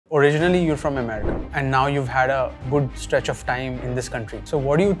Originally, you're from America, and now you've had a good stretch of time in this country. So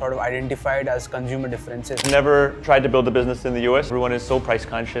what do you sort of identified as consumer differences? Never tried to build a business in the US. Everyone is so price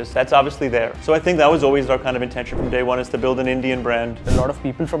conscious. That's obviously there. So I think that was always our kind of intention from day one, is to build an Indian brand. A lot of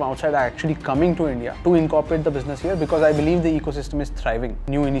people from outside are actually coming to India to incorporate the business here because I believe the ecosystem is thriving.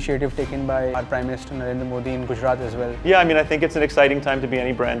 New initiative taken by our Prime Minister Narendra Modi in Gujarat as well. Yeah, I mean, I think it's an exciting time to be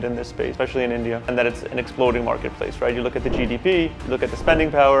any brand in this space, especially in India, and that it's an exploding marketplace, right? You look at the GDP, you look at the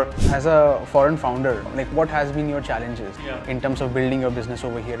spending power. As a foreign founder, like what has been your challenges in terms of building your business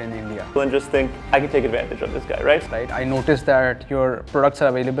over here in India? And just think, I can take advantage of this guy, right? Right. I noticed that your products are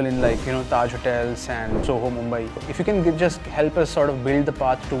available in Taj hotels and Soho, Mumbai. If you can just help us sort of build the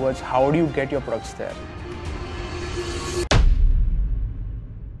path towards how do you get your products there?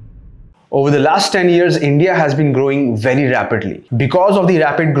 Over the last 10 years, India has been growing very rapidly. Because of the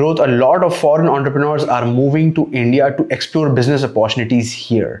rapid growth, a lot of foreign entrepreneurs are moving to India to explore business opportunities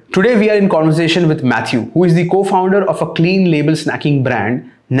here. Today, we are in conversation with Matthew, who is the co-founder of a clean label snacking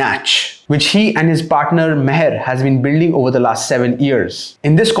brand, Natch, which he and his partner Meher has been building over the last 7 years.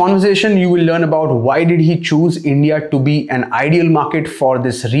 In this conversation, you will learn about why did he choose India to be an ideal market for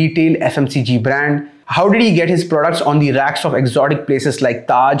this retail FMCG brand. How did he get his products on the racks of exotic places like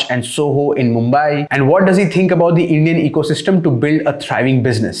Taj and Soho in Mumbai? And what does he think about the Indian ecosystem to build a thriving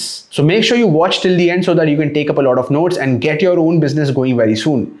business? So make sure you watch till the end so that you can take up a lot of notes and get your own business going very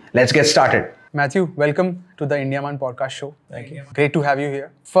soon. Let's get started. Matthew, welcome to the India Man podcast show. Thank you. Great to have you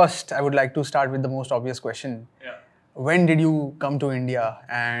here. First, I would like to start with the most obvious question. When did you come to India,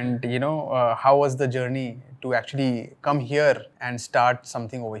 and how was the journey to actually come here and start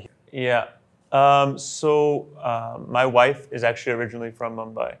something over here? Yeah. My wife is actually originally from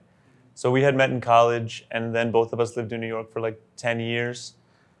Mumbai. So we had met in college, and then both of us lived in New York for like 10 years.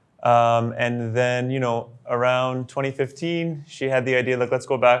 And then, around 2015, she had the idea, like, let's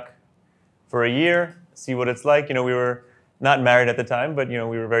go back for a year, see what it's like. We were not married at the time, but, we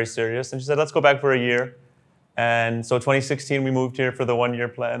were very serious. And she said, let's go back for a year. And so 2016, we moved here for the 1-year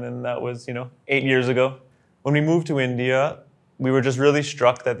plan. And that was, 8 years ago. When we moved to India, we were just really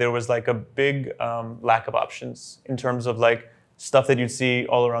struck that there was like a big lack of options in terms of like stuff that you'd see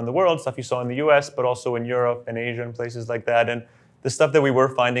all around the world, stuff you saw in the US, but also in Europe and Asia and places like that. And the stuff that we were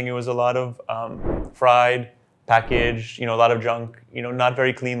finding, it was a lot of fried, packaged, a lot of junk, not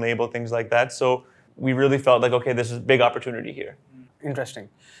very clean label, things like that. So we really felt like, okay, this is a big opportunity here. Interesting.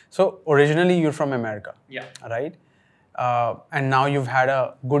 So originally you're from America, right? And now you've had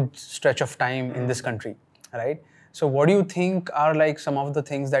a good stretch of time in this country, right? So what do you think are like some of the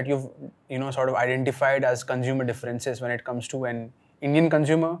things that you've sort of identified as consumer differences when it comes to an Indian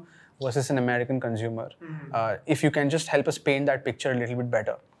consumer versus an American consumer? If you can just help us paint that picture a little bit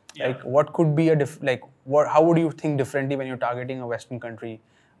better. Like what could be how would you think differently when you're targeting a Western country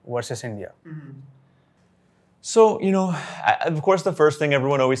versus India? So, of course, the first thing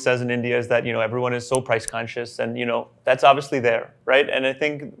everyone always says in India is that, everyone is so price conscious, and, that's obviously there, right? And I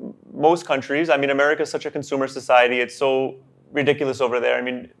think most countries, America is such a consumer society. It's so ridiculous over there.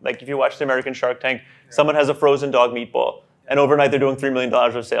 Like if you watch the American Shark Tank, someone has a frozen dog meatball and overnight they're doing $3 million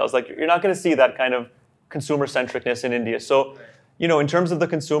of sales. Like you're not going to see that kind of consumer centricness in India. So, in terms of the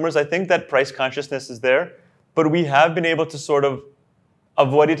consumers, I think that price consciousness is there, but we have been able to sort of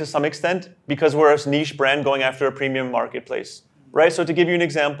avoid it to some extent because we're a niche brand going after a premium marketplace, right? So to give you an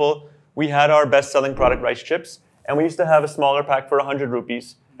example, we had our best-selling product, rice chips, and we used to have a smaller pack for 100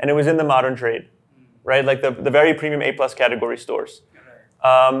 rupees, and it was in the modern trade, right? Like the very premium A+ category stores.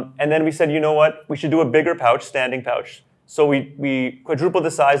 And then we said, you know what? We should do a bigger pouch, standing pouch. So we quadrupled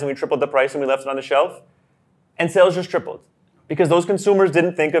the size and we tripled the price and we left it on the shelf, and sales just tripled. Because those consumers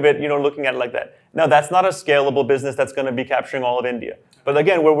didn't think of it, looking at it like that. Now, that's not a scalable business that's going to be capturing all of India. But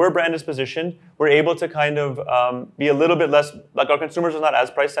again, where our brand is positioned, we're able to kind of be a little bit less, like our consumers are not as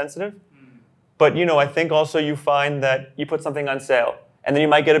price sensitive. But, I think also you find that you put something on sale, and then you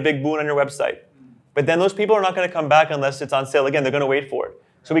might get a big boon on your website. But then those people are not going to come back unless it's on sale again. They're going to wait for it.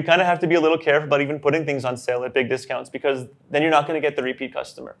 So we kind of have to be a little careful about even putting things on sale at big discounts, because then you're not going to get the repeat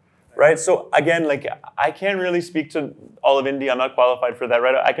customer. Right? So again, like I can't really speak to all of India. I'm not qualified for that,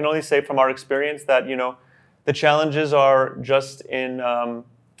 right? I can only say from our experience that, the challenges are just in,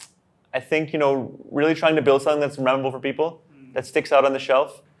 I think, really trying to build something that's memorable for people, that sticks out on the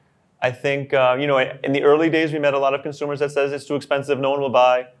shelf. I think, in the early days, we met a lot of consumers that says it's too expensive, no one will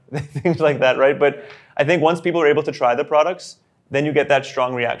buy, things like that, right? But I think once people are able to try the products, then you get that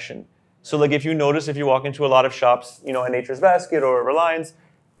strong reaction. So like if you notice, if you walk into a lot of shops, at Nature's Basket or Reliance,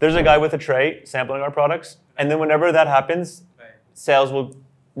 there's a guy with a tray sampling our products. And then whenever that happens, sales will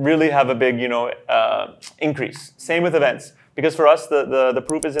really have a big, increase. Same with events. because for us, the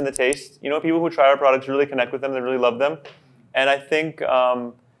proof is in the taste. You know, people who try our products really connect with them, they really love them. And I think,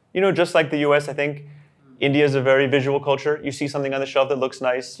 you know, just like the US, I think India is a very visual culture. You see something on the shelf that looks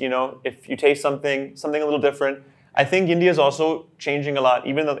nice, you know, if you taste something a little different. I think India is also changing a lot,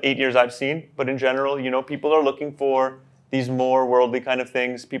 even the 8 years I've seen. But in general, you know, people are looking for these more worldly kind of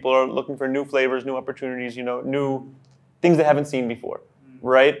things. People are looking for new flavors, new opportunities, you know, new things they haven't seen before,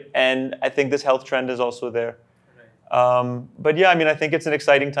 right? And I think this health trend is also there. But yeah, I mean, I think it's an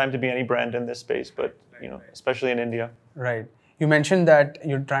exciting time to be any brand in this space, but, you know, especially in India. Right. You mentioned that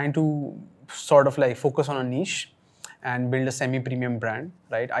you're trying to sort of like focus on a niche and build a semi-premium brand,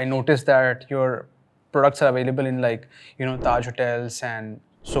 right? I noticed that your products are available in like, you know, Taj hotels and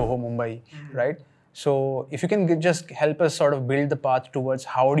Soho, Mumbai, right? So if you can just help us sort of build the path towards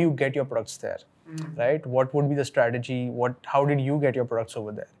how do you get your products there, right? What would be the strategy? How did you get your products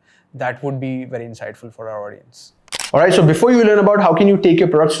over there? That would be very insightful for our audience. Alright, so before you learn about how can you take your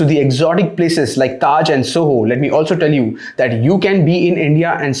products to the exotic places like Taj and Soho, let me also tell you that you can be in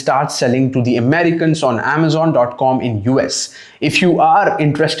India and start selling to the Americans on Amazon.com in US. If you are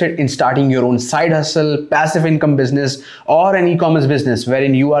interested in starting your own side hustle, passive income business, or an e-commerce business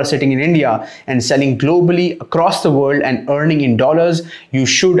wherein you are sitting in India and selling globally across the world and earning in dollars, you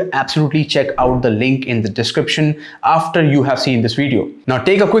should absolutely check out the link in the description after you have seen this video. Now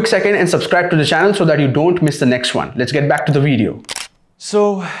take a quick second and subscribe to the channel so that you don't miss the next one. Let's get back to the video.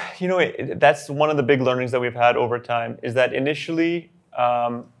 So, you know, that's one of the big learnings that we've had over time is that initially,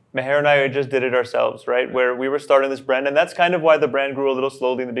 Meher and I just did it ourselves, right? Where we were starting this brand. And that's kind of why the brand grew a little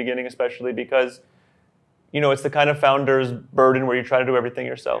slowly in the beginning, especially because, you know, it's the kind of founder's burden where you try to do everything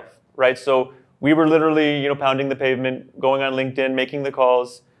yourself, right? So we were literally, you know, pounding the pavement, going on LinkedIn, making the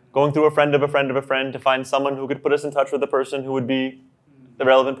calls, going through a friend of a friend of a friend to find someone who could put us in touch with the person who would be the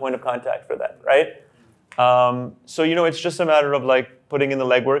relevant point of contact for that, right? So, you know, it's just a matter of like putting in the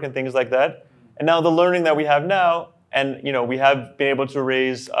legwork and things like that. And now the learning that we have now, and, you know, we have been able to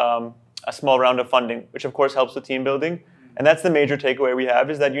raise a small round of funding, which of course helps with team building. And that's the major takeaway we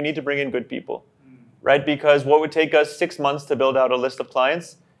have is that you need to bring in good people, right? Because what would take us 6 months to build out a list of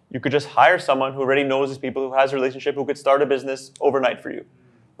clients, you could just hire someone who already knows these people, who has a relationship, who could start a business overnight for you,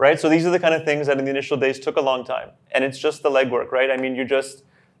 right? So these are the kind of things that in the initial days took a long time. And it's just the legwork, right? I mean, you just,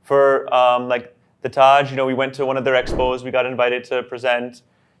 for like, the Taj, you know, we went to one of their expos, we got invited to present.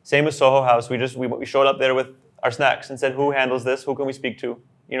 Same with Soho House, we showed up there with our snacks and said, who handles this? Who can we speak to?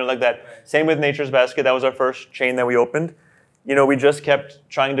 You know, like that. Right. Same with Nature's Basket, that was our first chain that we opened. You know, we just kept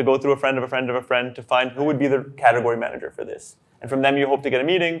trying to go through a friend of a friend of a friend to find who would be the category manager for this. And from them, you hope to get a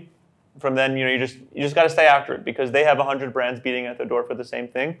meeting. From then, you know, you just got to stay after it because they have 100 brands beating at the door for the same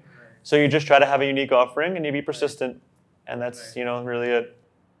thing. Right. So you just try to have a unique offering and you be persistent. And that's, you know, really it.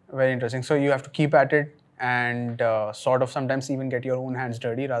 Very interesting. So you have to keep at it and sort of sometimes even get your own hands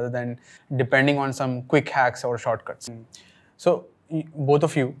dirty rather than depending on some quick hacks or shortcuts. So both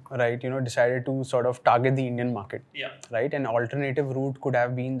of you, right, you know, decided to sort of target the Indian market, right? An alternative route could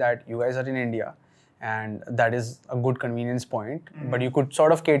have been that you guys are in India and that is a good convenience point, but you could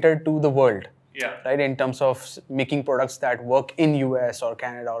sort of cater to the world. Right, in terms of making products that work in US or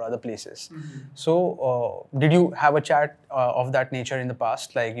Canada or other places. So did you have a chat of that nature in the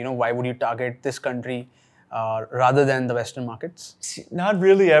past? Like, you know, why would you target this country rather than the Western markets? Not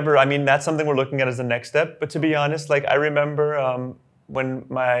really ever. I mean, that's something we're looking at as the next step. But to be honest, like I remember when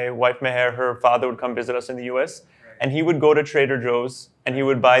my wife Meher, her father would come visit us in the US, and he would go to Trader Joe's and he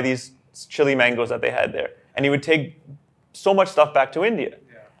would buy these chili mangoes that they had there. And he would take so much stuff back to India.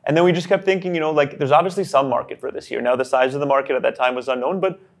 And then we just kept thinking, you know, like there's obviously some market for this here. Now the size of the market at that time was unknown,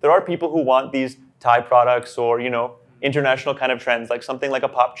 but there are people who want these Thai products or, you know, international kind of trends, like something like a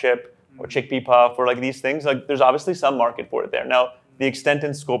pop chip or chickpea puff or like these things. Like there's obviously some market for it there. Now the extent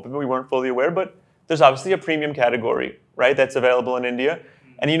and scope of it, we weren't fully aware, but there's obviously a premium category, right, that's available in India.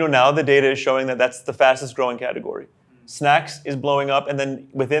 And, you know, now the data is showing that that's the fastest growing category. Snacks is blowing up, and then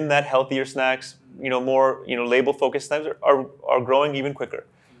within that, healthier snacks, you know, more, you know, label focused snacks are growing even quicker.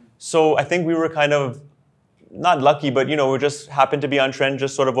 So I think we were kind of not lucky, but, you know, we just happened to be on trend,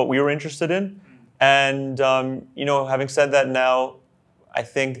 just sort of what we were interested in. And, you know, having said that now, I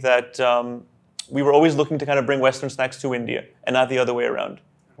think that we were always looking to kind of bring Western snacks to India and not the other way around.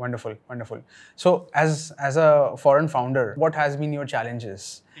 Wonderful, wonderful. So as a foreign founder, what has been your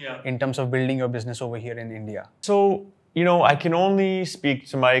challenges in terms of building your business over here in India? So, you know, I can only speak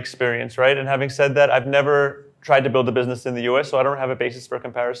to my experience, right? And having said that, I've never tried to build a business in the US, so I don't have a basis for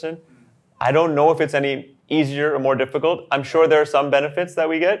comparison. I don't know if it's any easier or more difficult. I'm sure there are some benefits that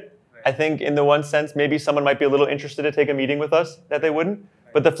we get. I think in the one sense, maybe someone might be a little interested to take a meeting with us that they wouldn't.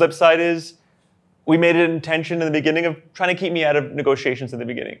 But the flip side is we made an intention in the beginning of trying to keep me out of negotiations in the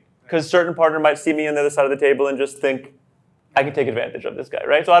beginning. Because certain partner might see me on the other side of the table and just think, I can take advantage of this guy,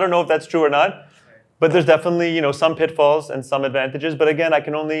 right? So I don't know if that's true or not, but there's definitely, some pitfalls and some advantages. But again,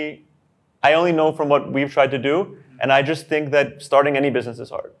 I only know from what we've tried to do, and I just think that starting any business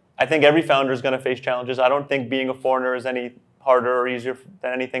is hard. I think every founder is going to face challenges. I don't think being a foreigner is any harder or easier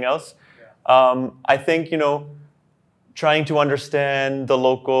than anything else. I think, trying to understand the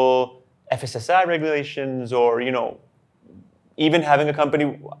local FSSI regulations or, even having a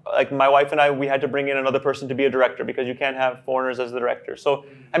company, like my wife and I, we had to bring in another person to be a director because you can't have foreigners as the director. So,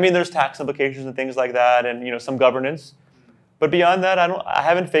 there's tax implications and things like that and, some governance. But beyond that, I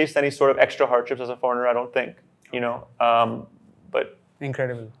haven't faced any sort of extra hardships as a foreigner, I don't think, but.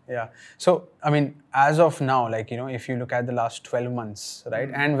 Incredible. Yeah. So, as of now, if you look at the last 12 months, right,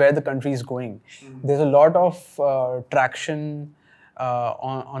 and where the country is going, there's a lot of traction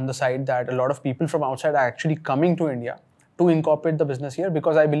on the side that a lot of people from outside are actually coming to India to incorporate the business here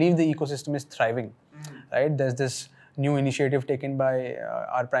because I believe the ecosystem is thriving, right? There's this new initiative taken by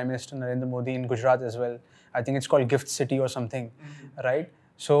our Prime Minister Narendra Modi in Gujarat as well. I think it's called Gift City or something, right?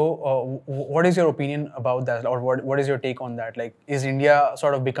 So what is your opinion about that, or what is your take on that? Like, is India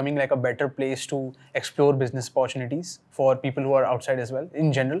sort of becoming like a better place to explore business opportunities for people who are outside as well,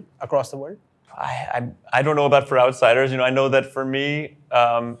 in general, across the world? I don't know about for outsiders. I know that for me,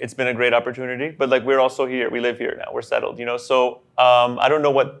 it's been a great opportunity. But we're also here. We live here now. We're settled. So I don't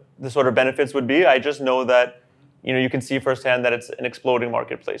know what the sort of benefits would be. I just know that you can see firsthand that it's an exploding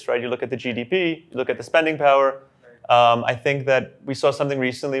marketplace, right? You look at the GDP, you look at the spending power. I think that we saw something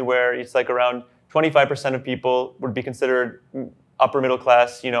recently where it's around 25% of people would be considered upper middle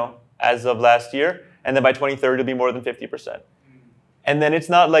class, as of last year. And then by 2030, it'll be more than 50%. And then it's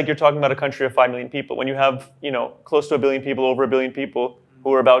not like you're talking about a country of 5 million people. When you have, close to 1 billion people, over 1 billion people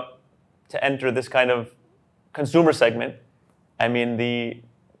who are about to enter this kind of consumer segment,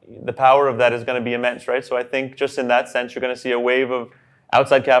 the power of that is going to be immense, right? So I think just in that sense, you're going to see a wave of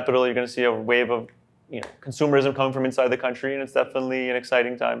outside capital. You're going to see a wave of consumerism coming from inside the country, and it's definitely an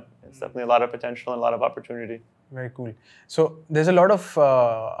exciting time. It's definitely a lot of potential and a lot of opportunity. Very cool. So there's a lot of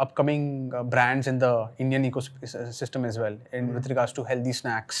upcoming brands in the Indian ecosystem as well, with regards to healthy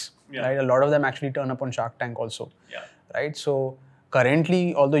snacks. Yeah. Right? A lot of them actually turn up on Shark Tank also. Yeah. Right. So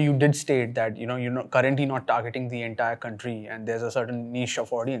currently, although you did state that you're currently not targeting the entire country, and there's a certain niche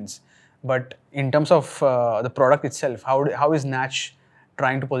of audience, but in terms of the product itself, how is Natch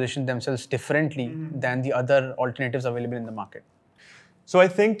trying to position themselves differently than the other alternatives available in the market? So I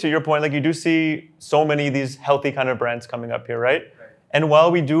think, to your point, you do see so many of these healthy kind of brands coming up here, right? And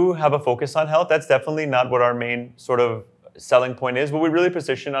while we do have a focus on health, that's definitely not what our main sort of selling point is. What we really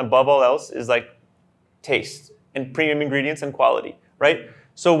position above all else is taste and premium ingredients and quality, right?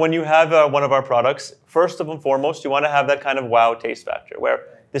 So when you have one of our products, first and foremost, you want to have that kind of wow taste factor where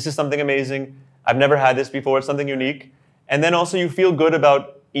this is something amazing. I've never had this before. It's something unique. And then also you feel good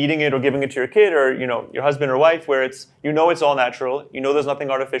about eating it or giving it to your kid or your husband or wife, where it's it's all natural, there's nothing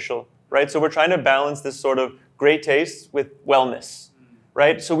artificial, right? So we're trying to balance this sort of great taste with wellness,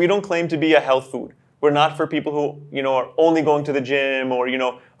 right? So we don't claim to be a health food. We're not for people who are only going to the gym or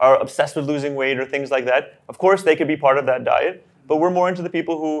are obsessed with losing weight or things like that. Of course, they could be part of that diet, but we're more into the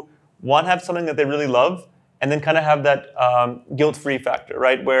people who want to have something that they really love and then kind of have that guilt-free factor,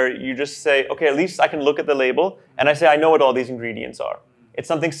 right? Where you just say, okay, at least I can look at the label and I say, I know what all these ingredients are. It's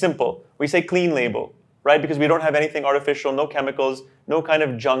something simple. We say clean label, right? Because we don't have anything artificial, no chemicals, no kind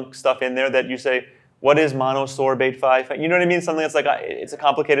of junk stuff in there that you say, what is monosorbate 5? You know what I mean? Something that's it's a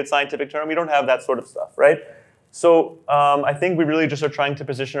complicated scientific term. We don't have that sort of stuff, right? So I think we really just are trying to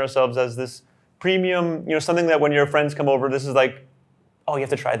position ourselves as this premium, something that when your friends come over, this is oh, you have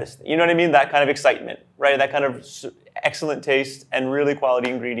to try this. You know what I mean? That kind of excitement, right? That kind of excellent taste and really quality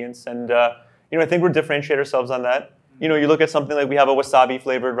ingredients. And I think we'll differentiate ourselves on that. You look at something like we have a wasabi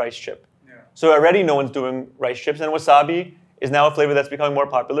flavored rice chip. Yeah. So already no one's doing rice chips, and wasabi is now a flavor that's becoming more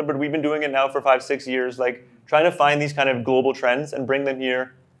popular, but we've been doing it now for 5-6 years, trying to find these kind of global trends and bring them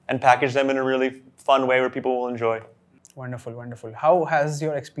here and package them in a really fun way where people will enjoy. Wonderful, wonderful. How has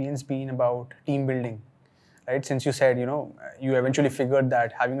your experience been about team building? Right? Since you said, you eventually figured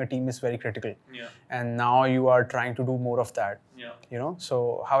that having a team is very critical. Yeah. And now you are trying to do more of that. Yeah.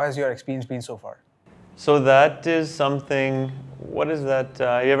 So how has your experience been so far? So that is something, what is that?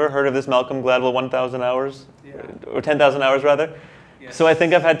 You ever heard of this Malcolm Gladwell 1,000 hours? Yeah. Or 10,000 hours rather? Yes. So I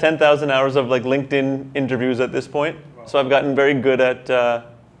think I've had 10,000 hours of LinkedIn interviews at this point. Wow. So I've gotten very good at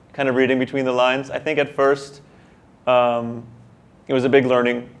kind of reading between the lines. I think at first it was a big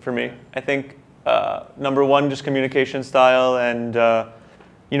learning for me. I think number one, just communication style and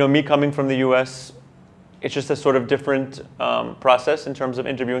me coming from the US, it's just a sort of different process in terms of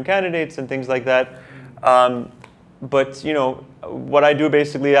interviewing candidates and things like that. But you know, what I do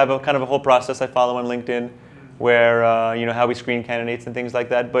basically, I have a kind of a whole process I follow on LinkedIn, where you know, how we screen candidates and things like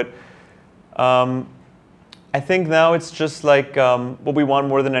that. But I think now it's just like what we want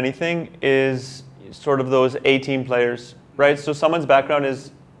more than anything is sort of those A-team players, right? So someone's background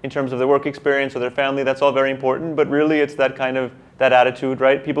is in terms of their work experience or their family, that's all very important. But really, it's that kind of that attitude,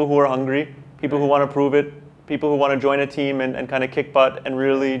 right? People who are hungry, people who want to prove it, people who want to join a team and kind of kick butt and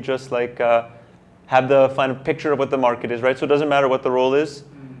really just like have the final picture of what the market is, right? So it doesn't matter what the role is.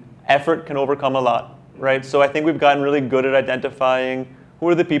 Effort can overcome a lot, right? So I think we've gotten really good at identifying who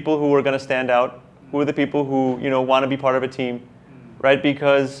are the people who are going to stand out, who are the people who, you know, want to be part of a team, right?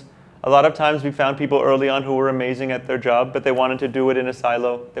 Because a lot of times we found people early on who were amazing at their job, but they wanted to do it in a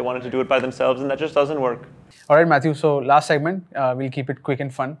silo. They wanted to do it by themselves, and that just doesn't work. All right, Matthew. So last segment, we'll keep it quick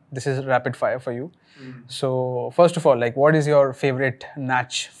and fun. This is rapid fire for you. So first of all, like, what is your favorite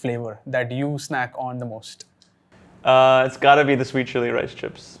Natch flavor that you snack on the most? It's got to be the sweet chili rice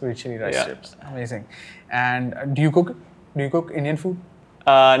chips. Sweet chili rice chips. Amazing. And do you cook? Do you cook Indian food?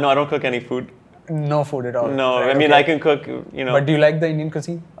 No, I don't cook any food. No food at all. No, right? I mean, I can cook, you know. But do you like the Indian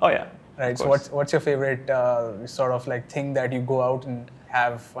cuisine? Oh yeah. Right. So what's your favorite sort of like thing that you go out and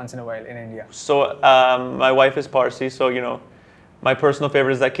have once in a while in India? So my wife is Parsi, so you know, my personal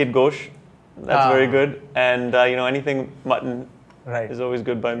favorite is that kid gosh. That's very good, and you know, anything mutton is always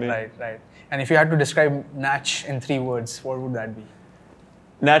good by me. Right. And if you had to describe Natch in 3 words, what would that be?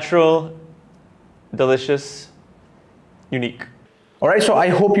 Natural, delicious, unique. Alright, so I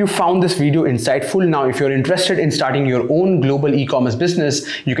hope you found this video insightful. Now, if you're interested in starting your own global e-commerce business,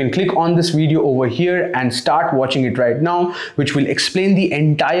 you can click on this video over here and start watching it right now, which will explain the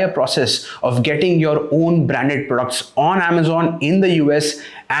entire process of getting your own branded products on Amazon in the US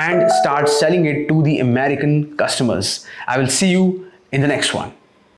and start selling it to the American customers. I will see you in the next one.